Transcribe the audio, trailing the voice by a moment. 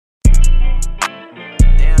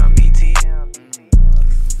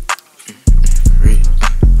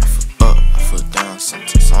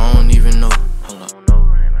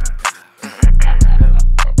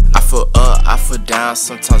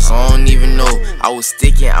sometimes I don't even know. I was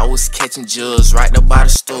sticking, I was catching jugs right up by the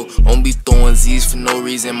store. Don't be throwing Z's for no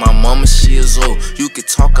reason, my mama, she is old. You can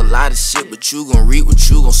talk a lot of shit, but you gon' reap what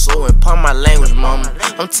you gon' sow. And pump my language, mama.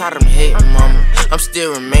 I'm tired of them hating, mama. I'm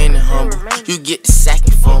still remaining humble. You get the sack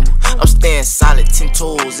and fumble. I'm staying solid, 10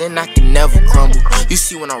 toes, and I can never crumble. You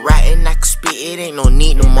see when I'm writing, I can spit, it ain't no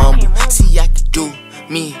need to mumble. See, I can do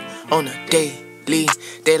me on a daily.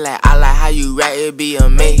 They like, I like how you write, it be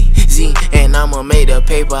amazing. And I'ma make the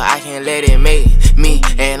paper, I can't let it make me.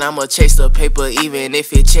 And I'ma chase the paper even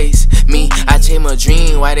if it chase me. I chase my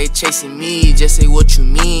dream, why they chasing me? Just say what you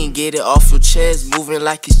mean, get it off your chest. Moving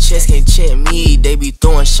like his chest, can't check me. They be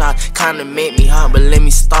throwing shots, kinda make me hot, but let me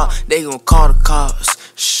stop. They gon' call the cops.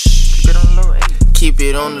 Shh. Keep it on the low, keep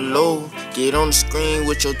it on the low. Get on the screen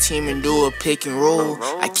with your team and do a pick and roll.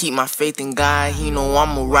 I keep my faith in God, he know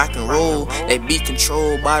I'ma rock and roll. They be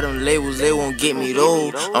controlled by them labels, they won't get me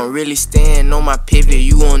though. I'm really staying on my pivot,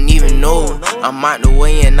 you won't even know. I'm out the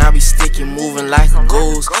way and I be sticking, moving like a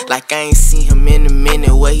ghost. Like I ain't seen him in a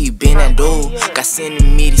minute, where he been at though. Got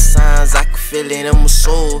sending me these signs, I can feel it in my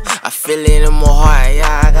soul. I feel it in my heart,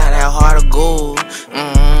 yeah, I got that heart of gold.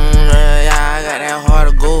 Yeah, I got that heart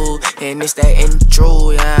of gold. And it's that intro,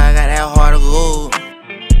 yeah, I got that heart of gold.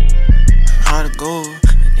 Heart of gold,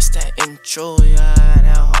 and it's that intro, yeah, I got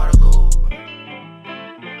that heart of gold.